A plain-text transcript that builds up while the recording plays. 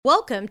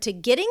Welcome to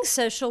Getting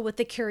Social with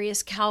the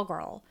Curious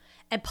Cowgirl,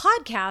 a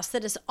podcast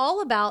that is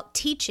all about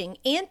teaching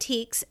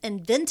antiques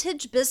and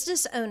vintage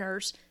business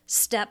owners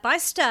step by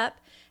step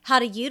how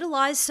to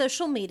utilize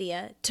social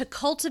media to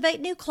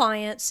cultivate new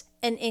clients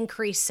and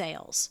increase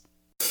sales.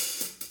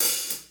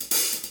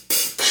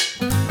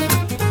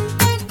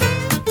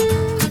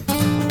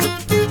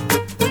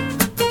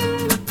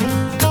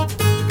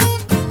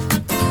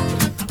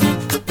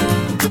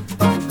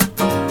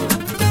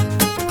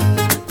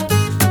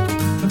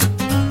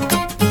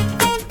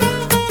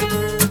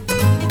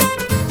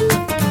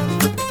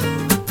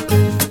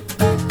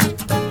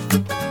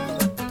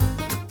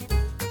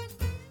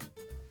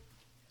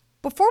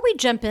 Before we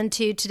jump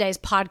into today's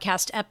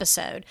podcast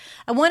episode,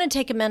 I want to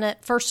take a minute,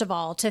 first of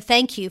all, to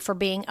thank you for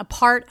being a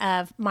part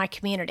of my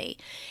community.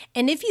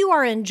 And if you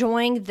are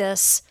enjoying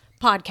this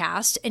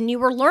podcast and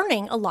you are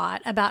learning a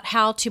lot about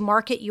how to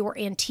market your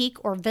antique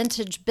or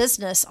vintage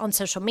business on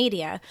social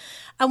media,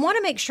 I want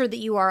to make sure that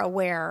you are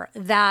aware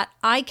that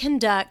I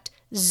conduct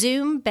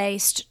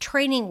Zoom-based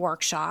training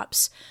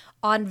workshops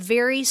on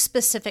very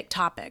specific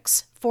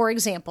topics. For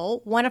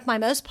example, one of my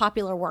most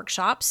popular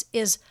workshops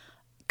is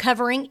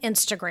covering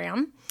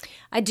Instagram.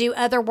 I do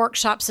other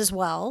workshops as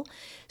well.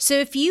 So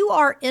if you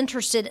are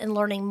interested in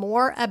learning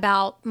more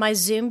about my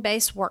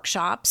Zoom-based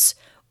workshops,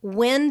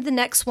 when the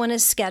next one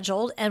is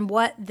scheduled, and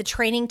what the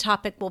training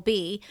topic will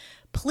be,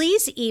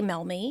 please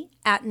email me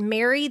at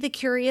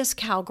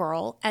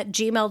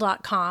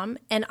marythecuriouscowgirl@gmail.com,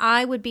 and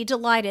I would be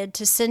delighted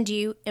to send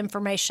you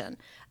information.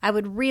 I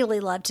would really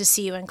love to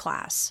see you in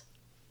class.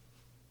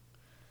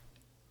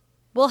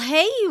 Well,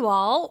 hey, you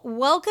all.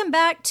 Welcome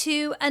back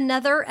to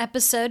another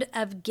episode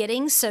of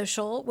Getting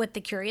Social with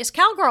the Curious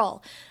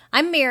Cowgirl.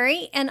 I'm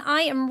Mary, and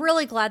I am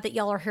really glad that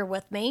y'all are here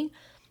with me.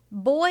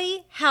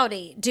 Boy,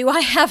 howdy, do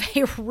I have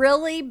a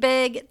really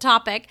big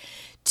topic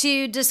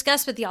to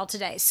discuss with y'all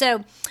today.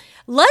 So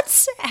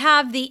let's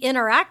have the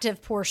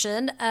interactive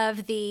portion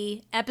of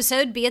the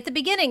episode be at the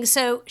beginning.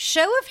 So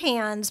show of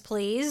hands,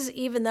 please,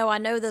 even though I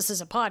know this is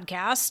a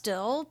podcast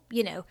still,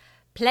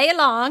 play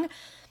along.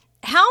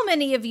 How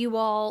many of you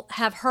all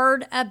have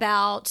heard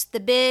about the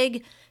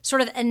big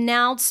sort of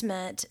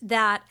announcement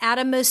that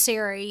Adam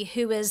Mosseri,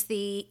 who is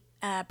the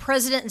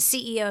president and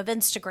CEO of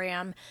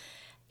Instagram,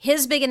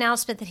 his big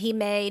announcement that he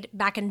made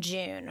back in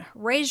June?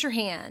 Raise your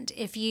hand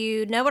if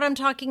you know what I'm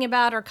talking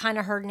about or kind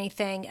of heard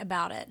anything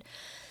about it.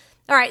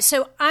 All right,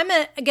 so I'm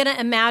going to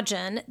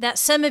imagine that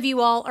some of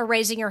you all are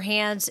raising your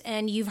hands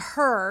and you've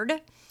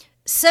heard.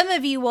 Some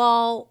of you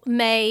all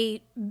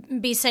may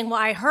be saying, well,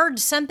 I heard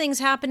something's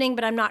happening,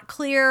 but I'm not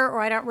clear,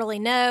 or I don't really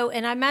know.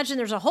 And I imagine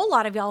there's a whole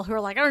lot of y'all who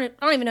are like, I don't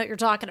even know what you're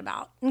talking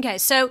about. Okay,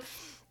 so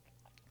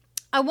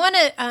I want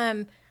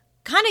to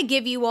kind of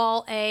give you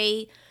all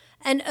an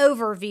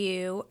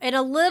overview and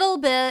a little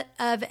bit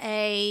of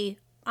a,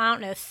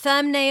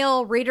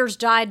 thumbnail, Reader's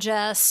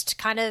Digest,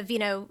 kind of,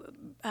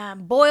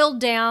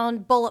 boiled down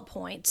bullet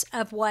points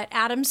of what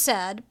Adam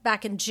said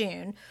back in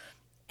June,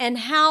 and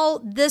how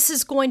this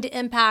is going to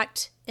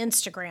impact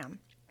Instagram.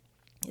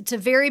 It's a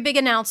very big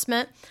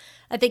announcement.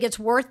 I think it's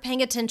worth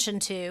paying attention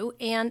to.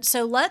 And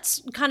so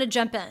let's kind of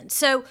jump in.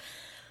 So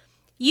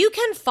you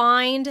can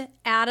find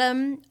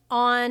Adam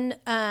on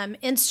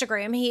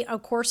Instagram. He,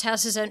 of course,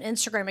 has his own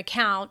Instagram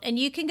account. And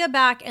you can go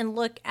back and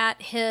look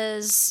at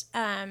his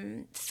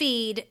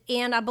feed.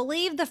 And I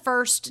believe the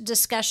first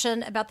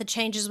discussion about the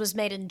changes was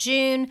made in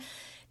June.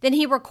 Then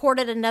he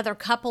recorded another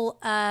couple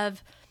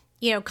of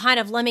kind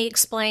of let me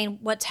explain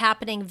what's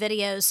happening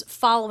videos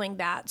following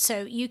that.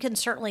 So you can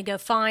certainly go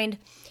find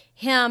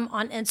him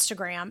on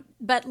Instagram.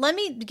 But let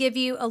me give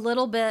you a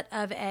little bit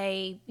of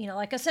a,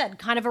 like I said,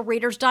 kind of a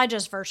Reader's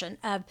Digest version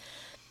of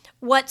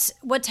what's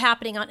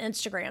happening on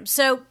Instagram.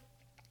 So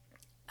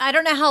I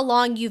don't know how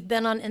long you've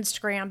been on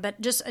Instagram,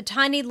 but just a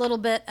tiny little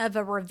bit of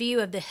a review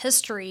of the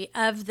history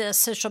of this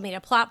social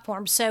media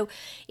platform. So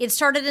it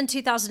started in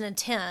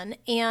 2010,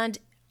 and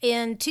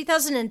in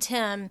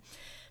 2010,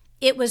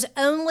 it was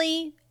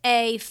only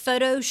a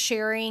photo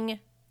sharing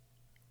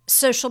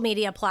social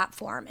media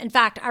platform. In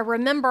fact, I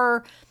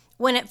remember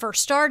when it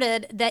first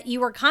started that you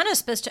were kind of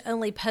supposed to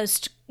only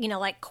post,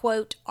 like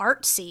quote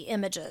artsy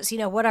images,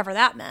 whatever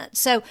that meant.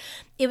 So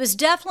it was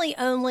definitely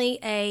only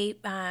a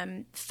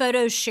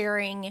photo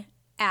sharing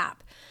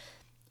app.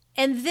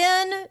 And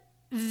then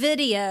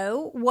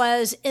video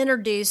was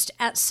introduced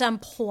at some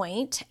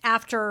point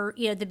after,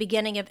 the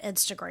beginning of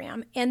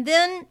Instagram. And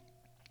then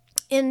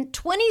in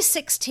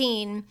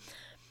 2016,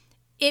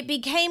 it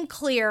became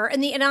clear,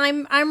 and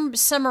I'm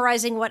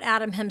summarizing what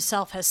Adam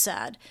himself has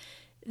said,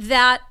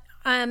 that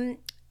in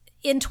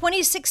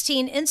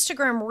 2016,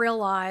 Instagram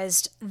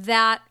realized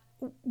that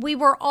we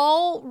were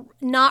all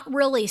not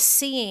really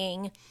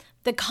seeing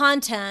the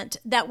content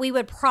that we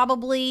would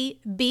probably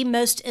be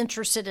most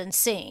interested in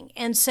seeing.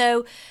 And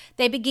so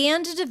they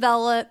began to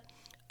develop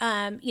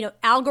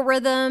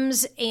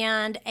algorithms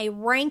and a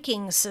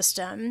ranking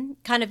system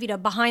kind of,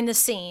 behind the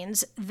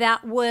scenes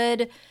that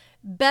would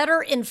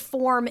better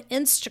inform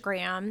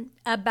Instagram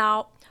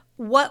about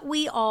what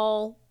we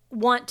all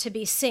want to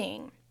be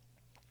seeing.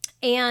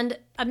 And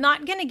I'm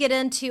not going to get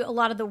into a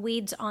lot of the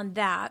weeds on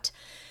that.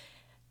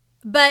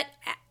 But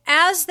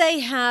as they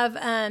have,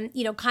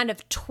 kind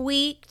of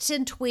tweaked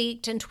and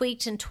tweaked and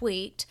tweaked and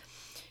tweaked,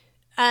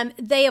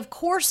 they, of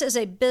course, as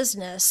a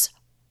business,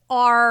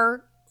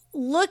 are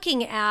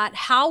looking at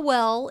how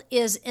well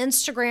is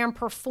Instagram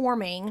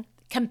performing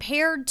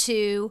compared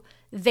to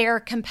their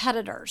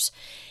competitors.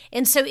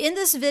 And so in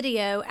this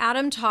video,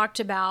 Adam talked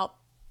about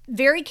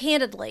very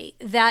candidly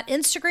that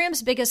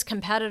Instagram's biggest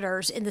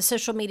competitors in the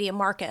social media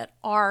market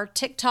are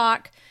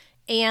TikTok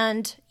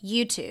and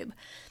YouTube.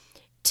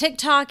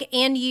 TikTok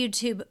and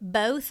YouTube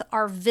both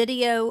are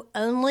video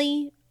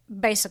only,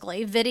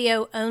 basically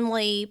video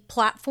only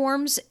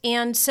platforms.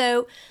 And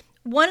so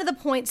one of the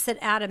points that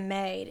Adam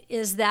made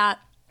is that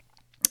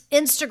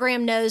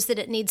Instagram knows that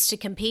it needs to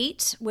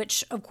compete,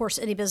 which of course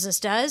any business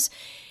does.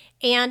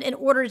 And in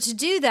order to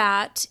do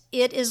that,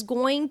 it is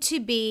going to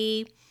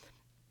be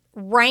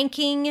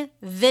ranking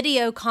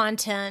video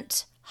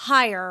content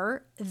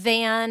higher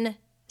than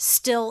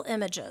still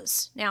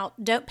images. Now,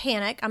 don't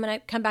panic. I'm going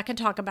to come back and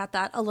talk about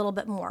that a little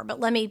bit more, but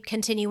let me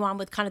continue on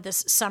with kind of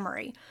this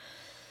summary.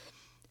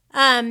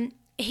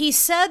 He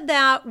said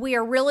that we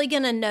are really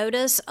going to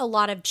notice a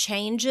lot of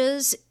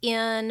changes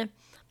in,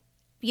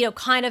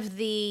 kind of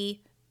the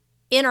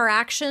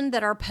interaction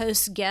that our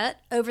posts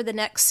get over the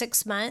next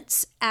 6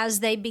 months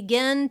as they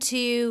begin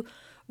to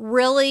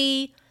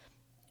really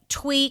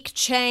tweak,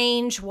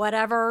 change,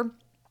 whatever,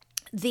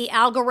 the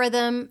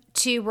algorithm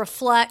to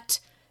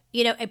reflect,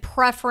 a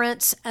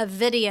preference of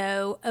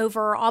video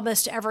over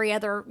almost every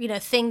other,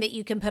 thing that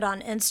you can put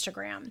on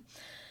Instagram.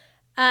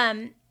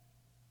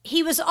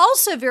 He was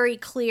also very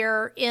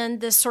clear in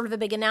this sort of a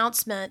big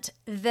announcement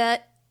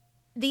that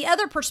the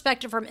other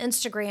perspective from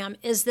Instagram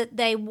is that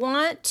they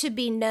want to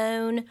be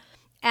known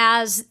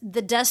as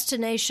the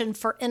destination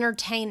for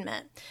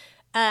entertainment.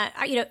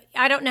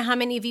 I don't know how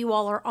many of you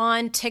all are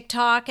on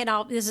TikTok, and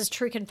this is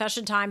true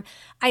confession time.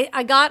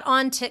 I got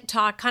on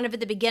TikTok kind of at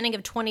the beginning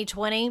of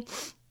 2020.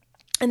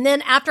 And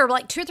then after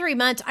like 2 or 3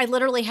 months, I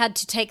literally had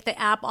to take the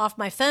app off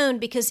my phone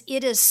because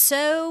it is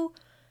so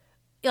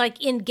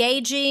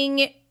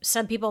engaging.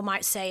 Some people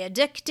might say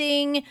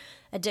addictive,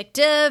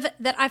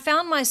 that I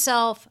found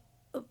myself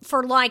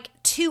for like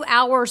 2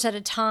 hours at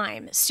a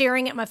time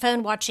staring at my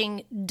phone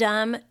watching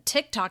dumb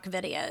TikTok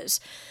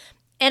videos.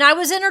 And I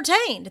was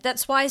entertained.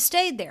 That's why I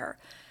stayed there.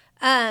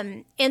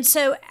 And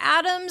so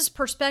Adam's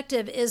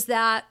perspective is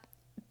that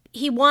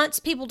he wants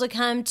people to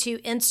come to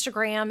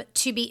Instagram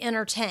to be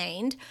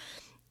entertained.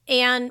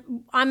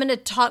 And I'm going to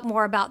talk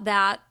more about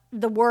that,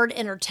 the word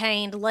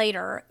entertained,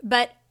 later.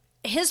 But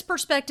his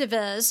perspective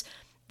is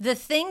the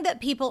thing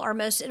that people are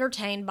most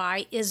entertained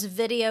by is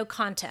video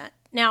content.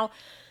 Now,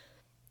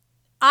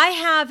 I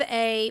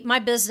have my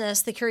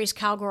business, The Curious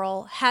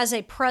Cowgirl, has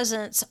a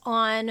presence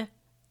on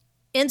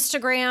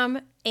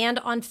Instagram and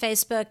on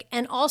Facebook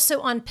and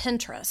also on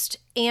Pinterest.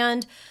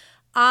 And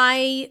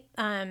I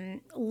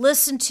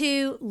listen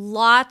to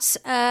lots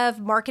of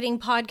marketing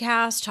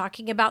podcasts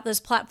talking about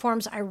those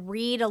platforms. I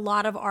read a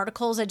lot of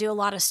articles. I do a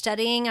lot of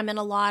studying. I'm in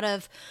a lot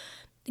of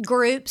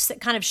groups that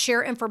kind of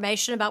share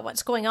information about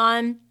what's going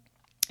on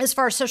as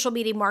far as social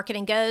media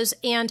marketing goes.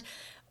 And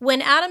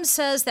when Adam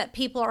says that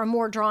people are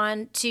more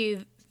drawn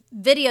to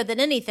video than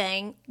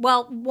anything,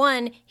 well,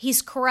 one,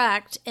 he's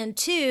correct. And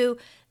two,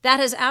 that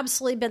has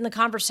absolutely been the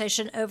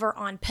conversation over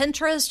on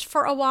Pinterest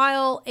for a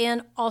while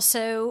and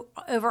also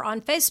over on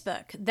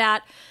Facebook,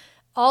 that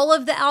all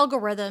of the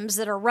algorithms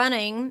that are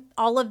running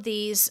all of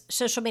these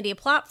social media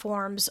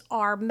platforms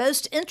are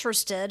most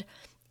interested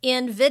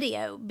in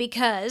video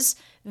because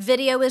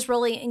video is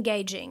really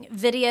engaging.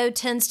 Video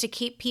tends to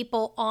keep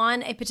people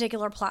on a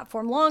particular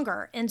platform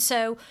longer. And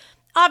so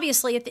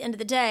obviously, at the end of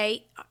the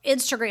day,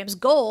 Instagram's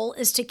goal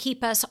is to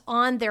keep us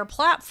on their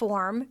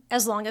platform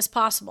as long as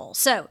possible.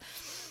 So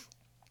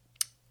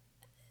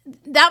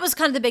that was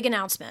kind of the big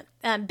announcement.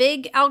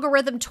 Big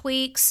algorithm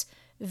tweaks,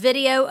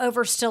 video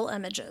over still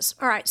images.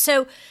 All right,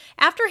 so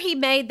after he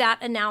made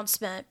that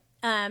announcement,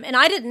 and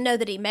I didn't know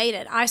that he made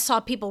it, I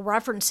saw people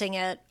referencing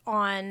it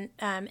on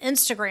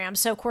Instagram.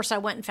 So, of course, I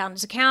went and found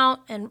his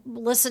account and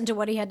listened to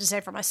what he had to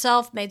say for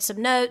myself, made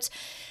some notes.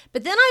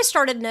 But then I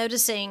started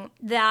noticing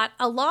that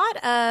a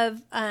lot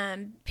of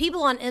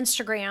people on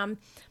Instagram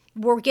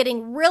were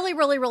getting really,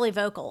 really, really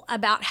vocal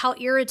about how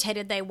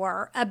irritated they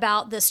were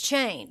about this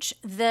change,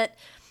 that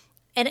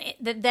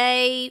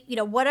they,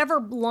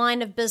 whatever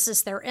line of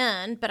business they're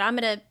in, but I'm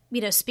going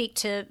to, speak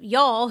to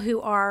y'all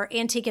who are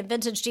antique and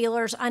vintage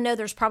dealers. I know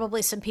there's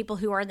probably some people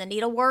who are in the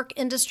needlework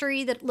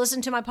industry that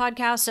listen to my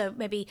podcast. So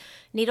maybe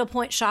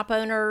needlepoint shop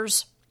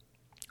owners,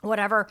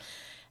 whatever.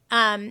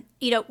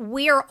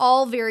 We are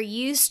all very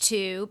used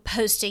to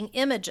posting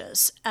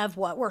images of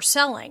what we're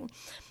selling.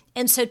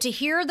 And so to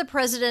hear the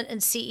president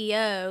and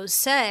CEO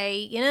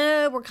say,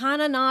 we're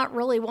kind of not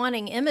really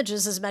wanting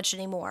images as much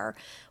anymore.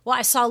 Well,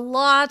 I saw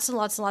lots and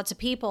lots and lots of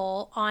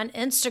people on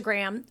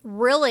Instagram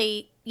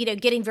really,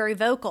 getting very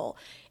vocal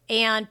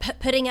and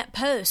putting up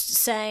posts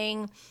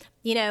saying,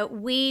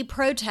 we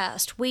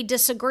protest, we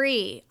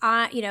disagree.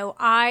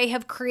 I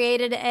have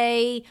created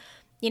a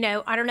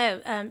I don't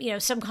know,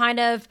 some kind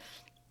of,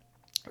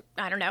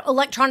 I don't know,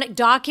 electronic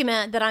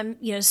document that I'm,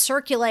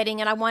 circulating,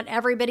 and I want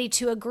everybody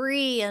to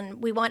agree,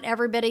 and we want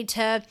everybody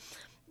to,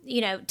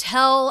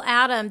 tell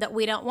Adam that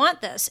we don't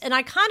want this. And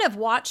I kind of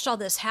watched all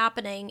this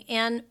happening,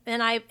 and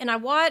I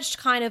watched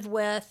kind of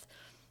with,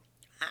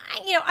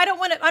 I don't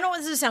want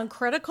this to sound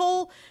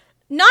critical,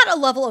 not a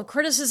level of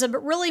criticism,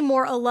 but really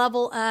more a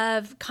level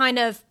of kind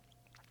of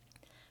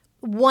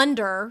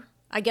wonder,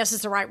 I guess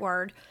is the right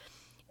word,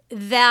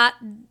 that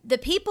the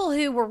people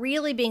who were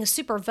really being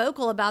super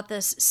vocal about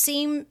this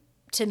seem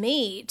to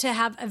me to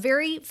have a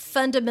very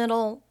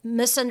fundamental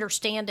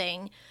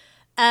misunderstanding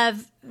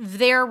of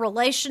their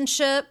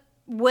relationship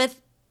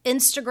with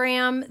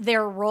Instagram,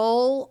 their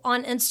role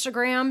on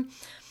Instagram.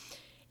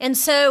 And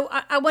so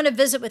I want to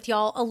visit with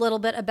y'all a little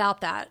bit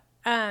about that.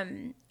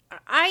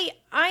 I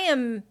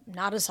am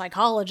not a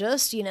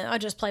psychologist, I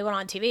just play one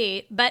on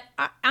TV, but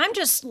I'm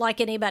just like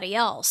anybody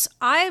else.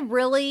 I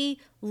really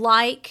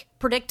like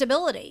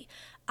predictability.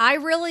 I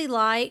really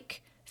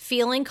like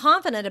feeling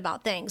confident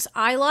about things.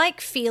 I like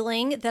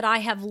feeling that I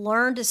have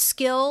learned a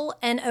skill,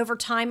 and over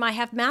time I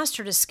have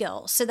mastered a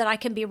skill so that I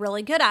can be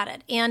really good at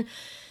it. And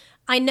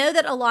I know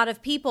that a lot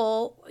of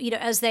people,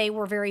 as they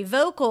were very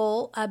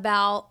vocal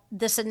about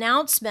this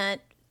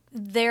announcement,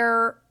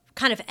 their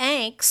kind of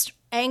angst,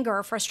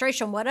 anger,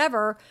 frustration,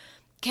 whatever,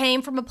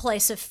 came from a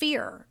place of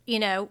fear.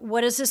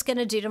 What is this going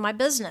to do to my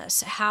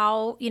business?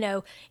 How,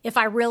 if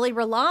I really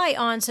rely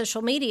on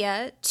social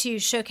media to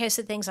showcase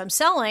the things I'm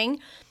selling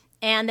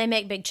and they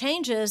make big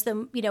changes,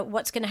 then,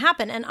 what's going to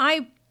happen? And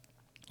I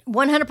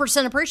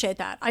 100% appreciate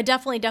that. I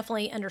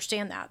definitely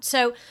understand that.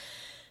 So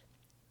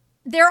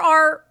there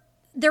are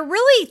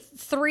really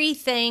three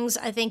things,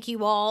 I think,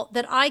 you all,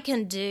 that I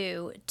can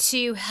do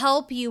to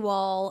help you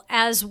all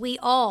as we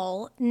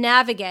all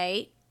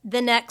navigate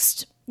the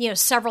next,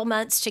 several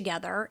months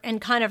together and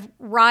kind of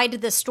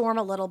ride the storm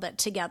a little bit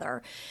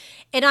together.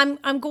 And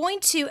I'm going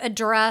to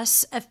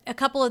address a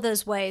couple of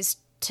those ways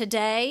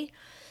today.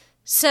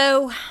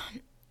 So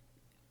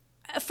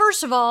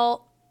first of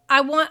all,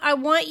 I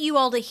want you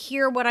all to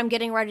hear what I'm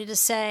getting ready to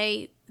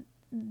say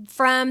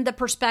from the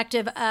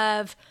perspective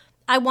of,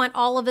 I want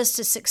all of us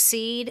to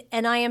succeed,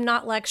 and I am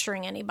not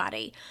lecturing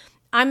anybody.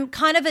 I'm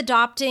kind of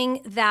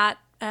adopting that,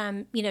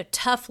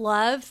 tough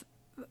love,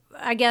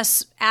 I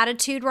guess,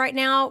 attitude right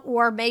now,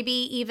 or maybe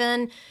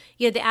even,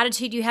 the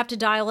attitude you have to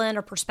dial in,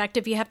 or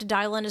perspective you have to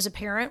dial in as a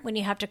parent when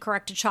you have to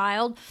correct a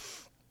child.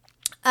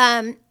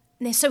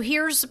 So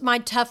here's my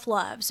tough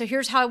love. So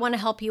here's how I want to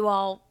help you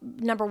all.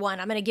 Number one,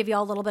 I'm going to give you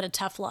all a little bit of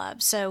tough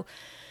love. So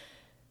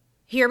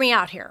hear me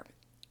out here.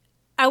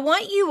 I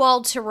want you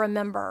all to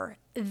remember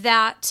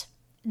that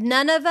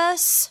none of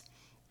us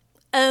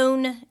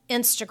own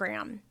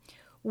Instagram.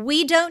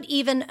 We don't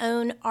even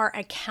own our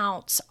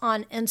accounts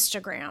on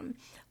Instagram.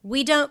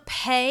 We don't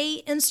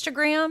pay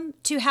Instagram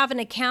to have an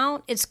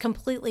account. It's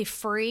completely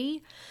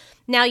free.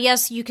 Now,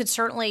 yes, you could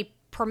certainly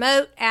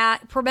promote,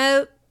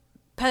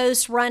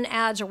 post, run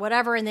ads or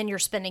whatever, and then you're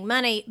spending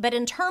money. But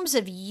in terms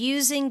of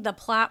using the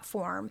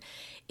platform,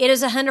 it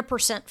is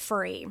 100%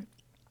 free.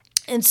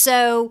 And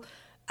so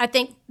I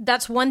think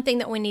that's one thing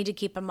that we need to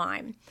keep in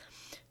mind.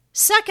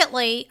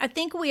 Secondly, I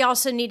think we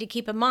also need to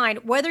keep in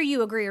mind, whether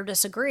you agree or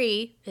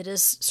disagree, it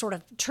is sort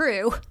of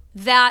true,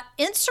 that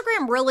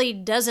Instagram really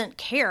doesn't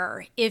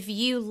care if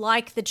you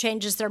like the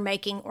changes they're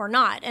making or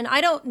not. And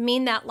I don't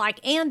mean that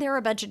and they're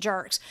a bunch of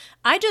jerks.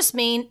 I just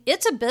mean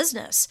it's a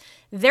business.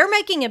 They're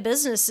making a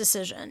business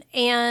decision,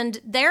 and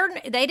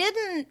they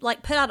didn't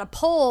put out a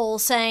poll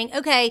saying,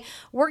 okay,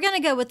 we're going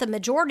to go with the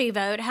majority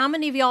vote. How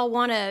many of y'all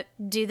want to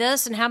do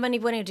this and how many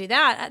want to do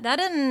that? That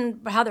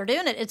isn't how they're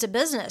doing it. It's a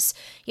business.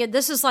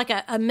 This is like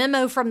a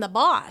memo from the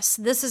boss.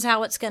 This is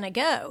how it's going to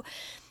go.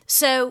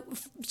 So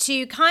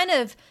to kind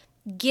of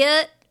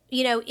get,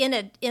 in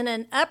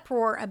an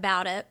uproar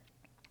about it,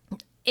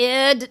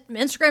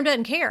 Instagram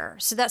doesn't care.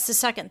 So that's the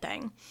second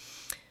thing.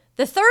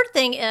 The third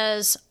thing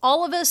is,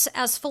 all of us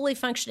as fully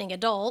functioning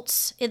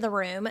adults in the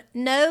room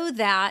know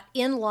that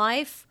in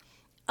life,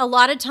 a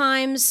lot of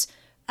times,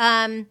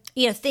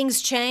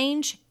 things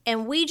change,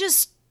 and we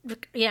just,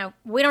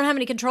 we don't have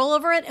any control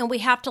over it, and we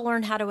have to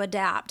learn how to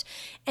adapt.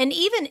 And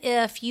even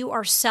if you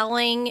are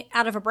selling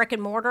out of a brick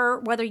and mortar,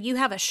 whether you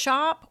have a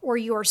shop or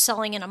you are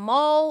selling in a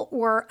mall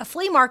or a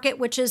flea market,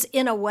 which is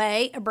in a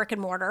way a brick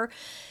and mortar,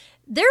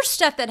 there's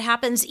stuff that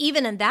happens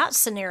even in that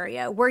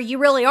scenario where you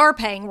really are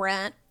paying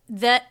rent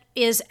that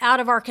is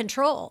out of our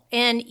control,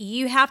 and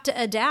you have to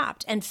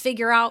adapt and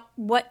figure out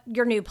what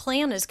your new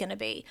plan is going to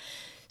be.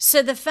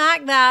 So the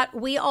fact that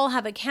we all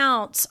have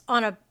accounts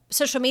on a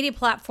social media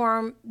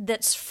platform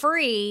that's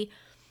free,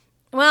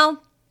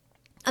 well,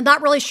 I'm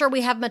not really sure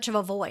we have much of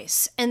a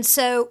voice. And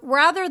so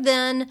rather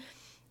than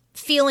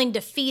feeling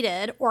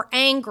defeated or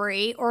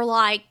angry or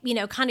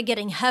kind of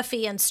getting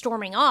huffy and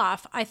storming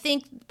off, I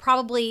think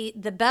probably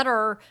the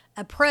better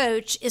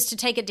approach is to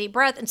take a deep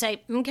breath and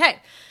say, okay,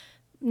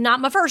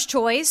 not my first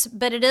choice,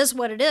 but it is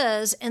what it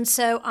is. And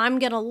so I'm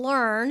going to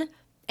learn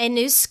a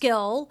new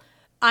skill.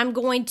 I'm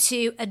going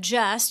to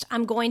adjust.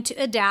 I'm going to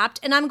adapt,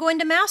 and I'm going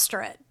to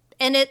master it.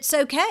 and it's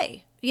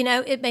okay.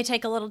 It may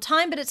take a little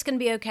time, but it's going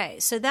to be okay.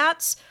 So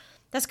that's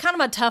kind of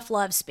my tough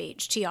love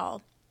speech to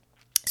y'all.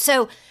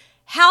 So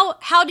how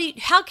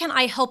can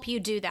I help you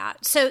do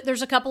that? So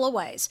there's a couple of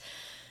ways.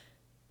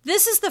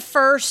 This is the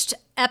first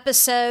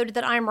episode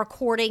that I'm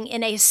recording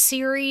in a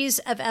series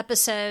of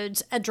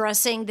episodes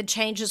addressing the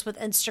changes with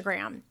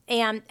Instagram.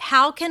 And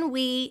how can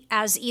we,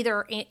 as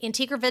either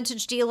antique or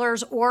vintage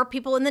dealers or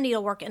people in the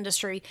needlework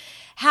industry,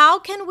 how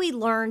can we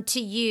learn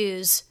to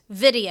use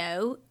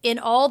video in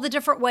all the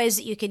different ways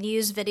that you can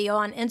use video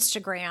on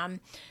Instagram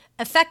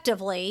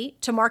effectively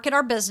to market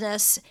our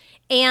business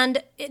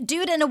and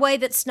do it in a way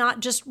that's not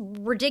just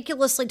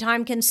ridiculously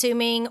time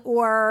consuming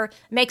or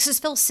makes us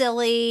feel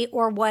silly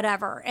or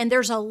whatever. And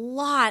there's a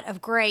lot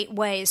of great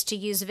ways to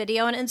use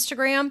video on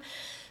Instagram.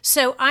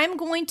 So I'm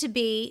going to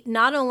be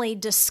not only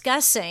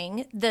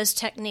discussing those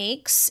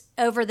techniques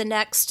over the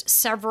next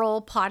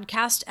several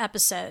podcast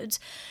episodes,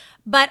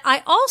 but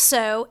I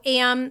also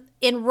am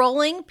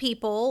enrolling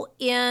people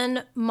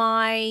in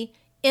my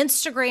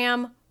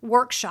Instagram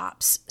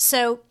workshops.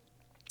 So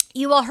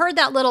you all heard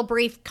that little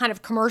brief kind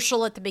of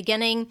commercial at the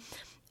beginning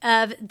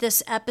of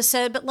this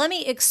episode, but let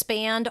me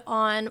expand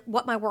on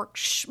what my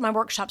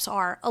workshops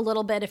are a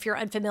little bit if you're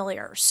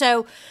unfamiliar.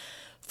 So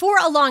for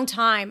a long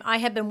time, I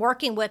have been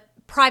working with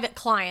private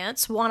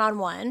clients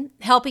one-on-one,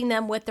 helping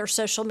them with their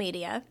social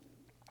media.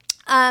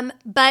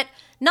 But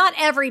not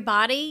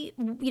everybody,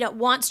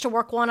 wants to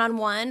work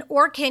one-on-one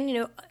or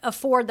can,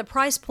 afford the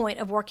price point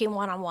of working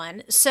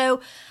one-on-one.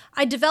 So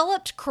I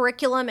developed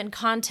curriculum and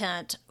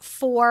content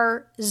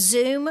for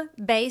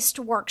Zoom-based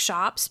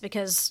workshops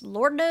because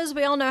Lord knows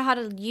we all know how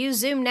to use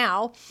Zoom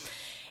now.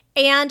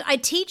 And I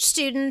teach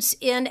students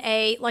in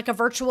a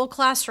virtual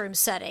classroom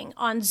setting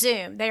on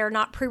Zoom. They are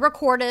not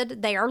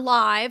pre-recorded, they are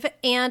live,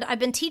 and I've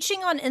been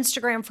teaching on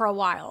Instagram for a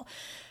while.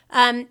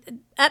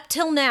 Up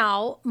till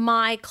now,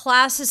 my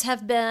classes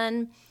have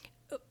been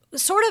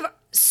sort of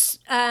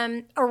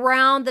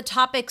around the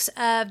topics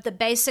of the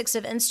basics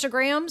of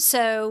Instagram.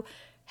 So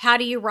how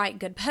do you write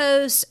good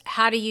posts?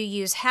 How do you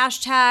use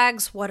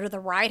hashtags? What are the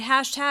right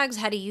hashtags?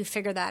 How do you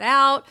figure that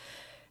out?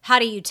 How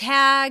do you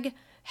tag?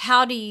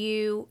 How do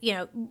you,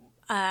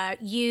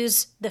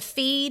 use the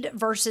feed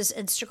versus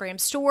Instagram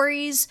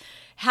stories?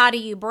 How do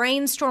you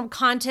brainstorm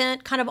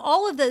content? Kind of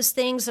all of those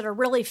things that are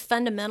really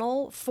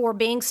fundamental for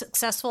being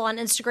successful on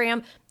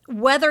Instagram.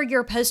 Whether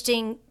you're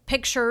posting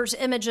pictures,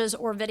 images,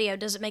 or video,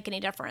 doesn't make any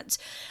difference.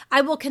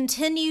 I will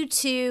continue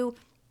to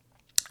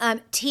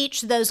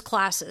teach those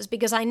classes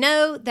because I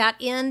know that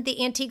in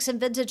the antiques and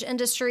vintage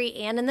industry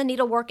and in the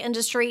needlework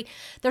industry,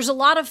 there's a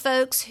lot of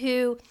folks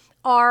who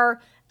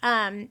are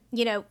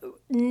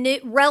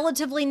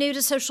relatively new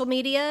to social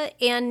media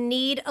and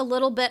need a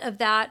little bit of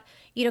that,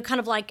 kind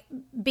of like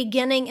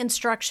beginning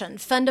instruction,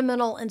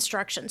 fundamental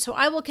instruction. So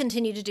I will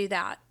continue to do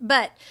that.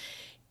 But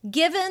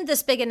given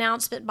this big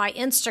announcement by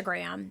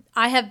Instagram,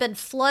 I have been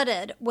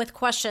flooded with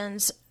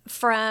questions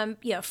from,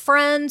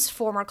 friends,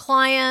 former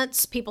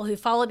clients, people who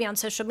follow me on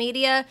social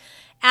media,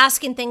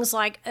 asking things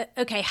like,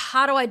 okay,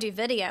 how do I do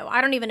video?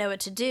 I don't even know what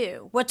to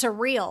do. What's a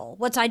reel?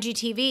 What's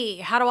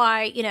IGTV? How do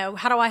I?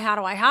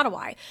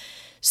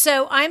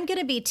 So I'm going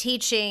to be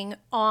teaching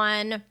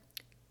on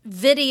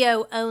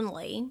video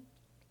only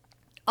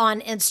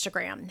on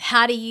Instagram,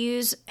 how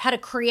to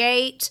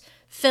create,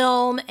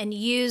 film, and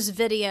use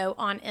video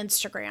on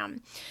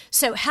Instagram.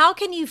 So how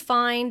can you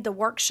find the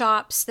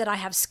workshops that I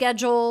have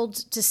scheduled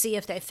to see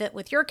if they fit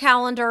with your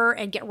calendar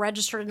and get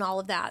registered and all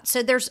of that?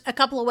 So there's a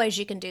couple of ways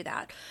you can do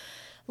that.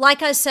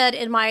 Like I said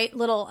in my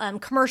little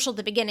commercial at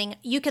the beginning,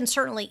 you can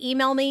certainly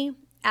email me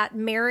at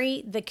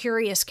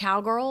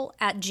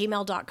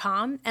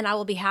marythecuriouscowgirl@gmail.com, and I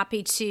will be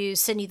happy to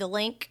send you the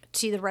link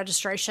to the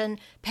registration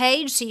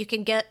page so you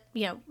can get,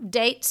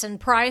 dates and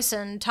price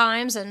and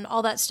times and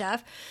all that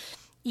stuff.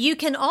 You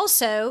can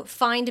also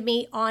find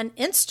me on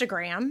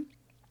Instagram.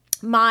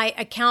 My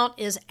account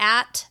is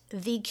at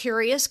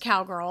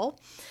 @thecuriouscowgirl.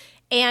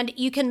 And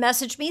you can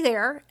message me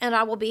there, and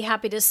I will be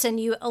happy to send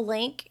you a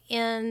link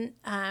in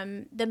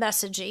the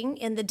messaging,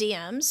 in the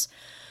DMs.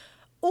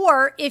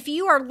 Or if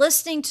you are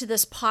listening to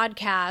this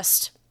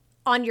podcast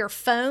on your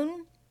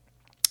phone,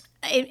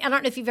 I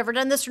don't know if you've ever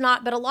done this or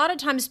not, but a lot of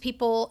times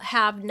people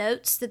have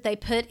notes that they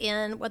put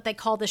in what they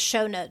call the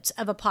show notes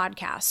of a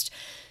podcast.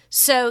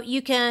 So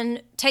you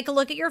can take a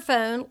look at your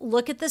phone,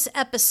 look at this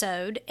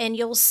episode, and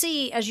you'll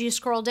see as you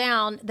scroll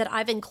down that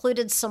I've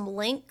included some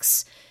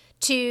links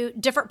to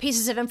different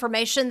pieces of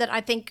information that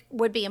I think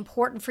would be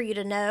important for you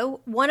to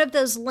know. One of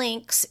those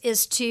links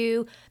is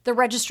to the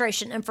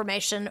registration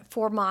information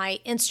for my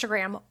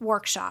Instagram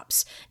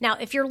workshops. Now,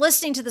 if you're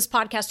listening to this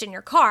podcast in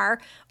your car,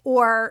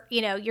 or,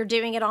 you're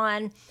doing it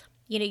on,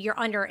 you're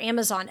on your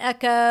Amazon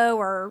Echo,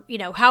 or,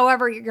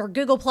 however, your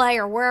Google Play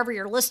or wherever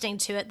you're listening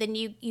to it, then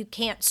you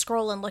can't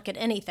scroll and look at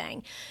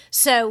anything.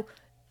 So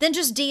then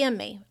just DM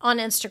me on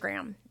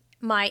Instagram.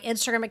 My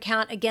Instagram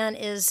account, again,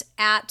 is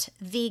at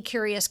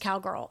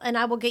 @thecuriouscowgirl, and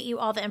I will get you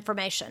all the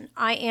information.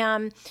 I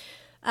am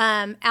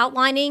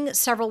outlining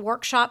several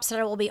workshops that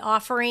I will be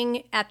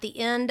offering at the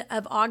end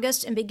of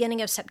August and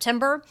beginning of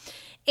September.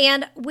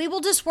 And we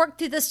will just work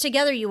through this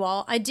together, you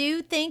all. I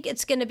do think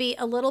it's going to be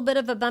a little bit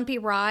of a bumpy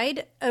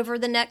ride over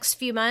the next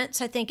few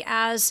months. I think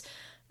as,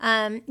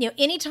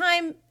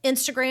 anytime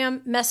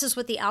Instagram messes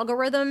with the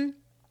algorithm,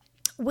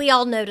 we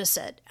all notice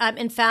it.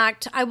 In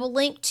fact, I will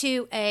link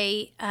to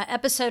a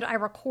episode I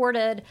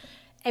recorded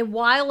a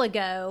while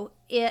ago.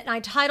 I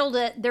titled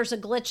it, "There's a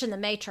Glitch in the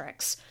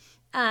Matrix."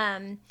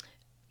 I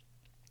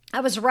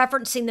was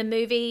referencing the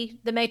movie,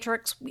 The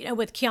Matrix,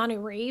 with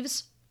Keanu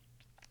Reeves.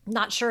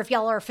 Not sure if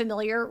y'all are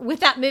familiar with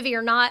that movie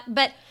or not,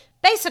 but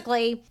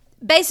basically,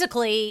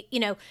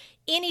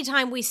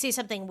 anytime we see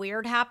something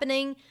weird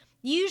happening,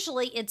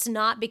 usually it's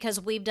not because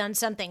we've done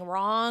something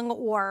wrong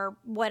or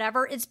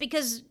whatever. It's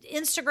because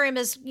Instagram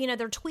is,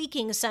 they're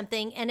tweaking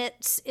something, and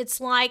it's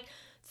like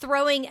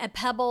throwing a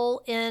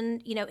pebble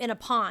in a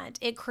pond.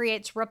 It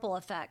creates ripple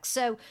effects.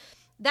 So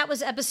that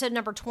was episode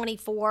number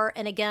 24.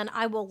 And again,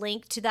 I will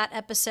link to that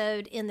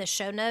episode in the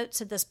show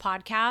notes of this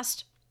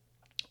podcast,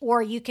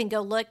 or you can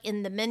go look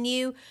in the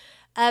menu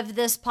of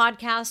this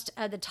podcast.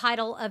 The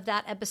title of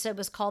that episode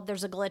was called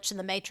 "There's a Glitch in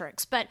the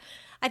Matrix." But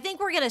I think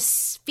we're going to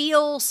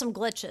feel some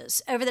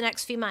glitches over the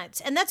next few months,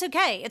 and that's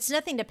okay. It's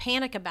nothing to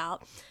panic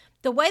about.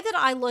 The way that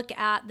I look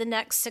at the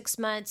next 6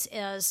 months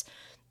is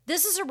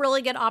this is a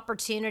really good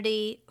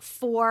opportunity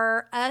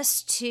for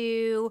us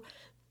to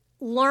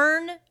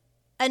learn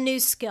a new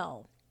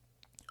skill.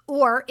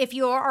 Or if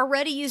you are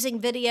already using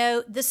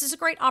video, this is a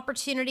great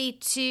opportunity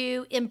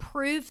to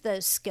improve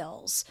those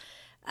skills.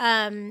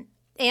 And,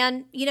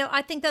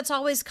 I think that's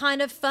always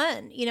kind of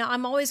fun.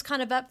 I'm always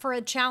kind of up for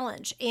a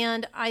challenge.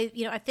 And I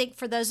think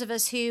for those of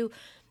us who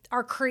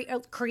are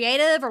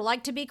creative or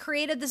like to be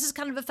creative, this is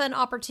kind of a fun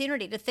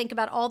opportunity to think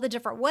about all the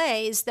different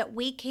ways that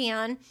we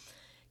can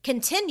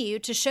continue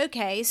to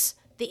showcase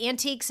the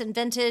antiques and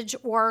vintage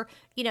or,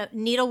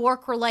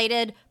 needlework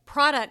related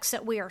products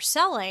that we are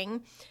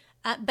selling,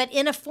 but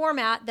in a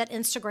format that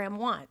Instagram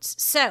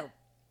wants. So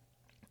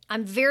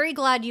I'm very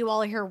glad you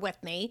all are here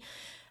with me.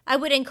 I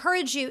would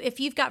encourage you, if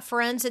you've got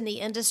friends in the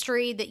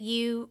industry that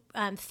you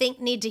think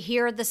need to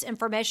hear this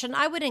information,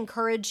 I would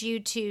encourage you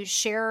to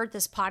share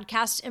this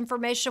podcast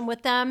information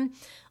with them.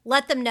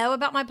 Let them know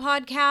about my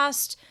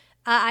podcast.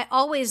 I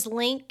always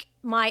link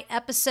my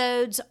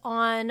episodes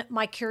on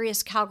my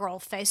Curious Cowgirl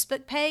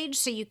Facebook page,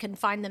 so you can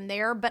find them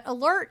there. But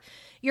alert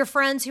your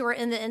friends who are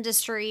in the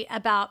industry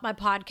about my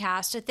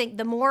podcast. I think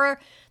the more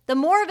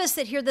of us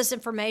that hear this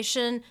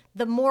information,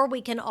 the more we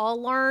can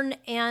all learn,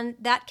 and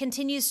that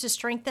continues to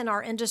strengthen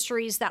our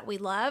industries that we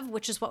love,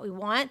 which is what we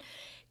want.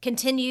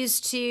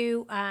 Continues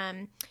to,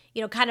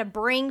 kind of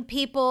bring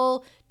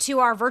people to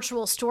our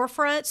virtual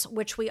storefronts,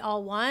 which we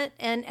all want.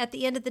 And at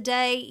the end of the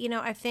day,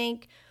 I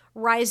think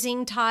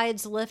rising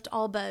tides lift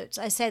all boats.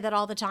 I say that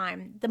all the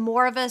time. The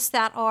more of us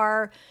that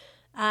are,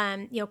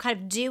 kind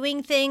of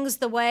doing things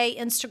the way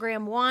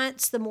Instagram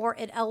wants, the more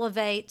it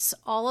elevates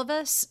all of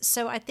us.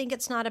 So I think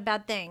it's not a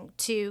bad thing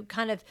to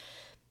kind of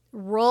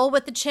roll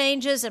with the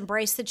changes,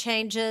 embrace the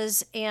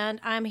changes,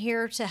 and I'm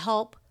here to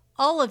help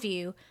all of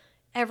you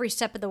every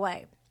step of the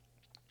way.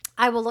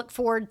 I will look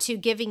forward to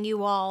giving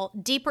you all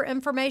deeper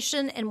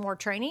information and more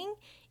training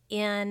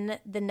in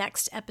the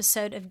next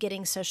episode of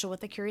Getting Social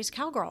with the Curious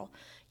Cowgirl.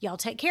 Y'all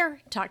take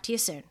care. Talk to you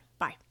soon.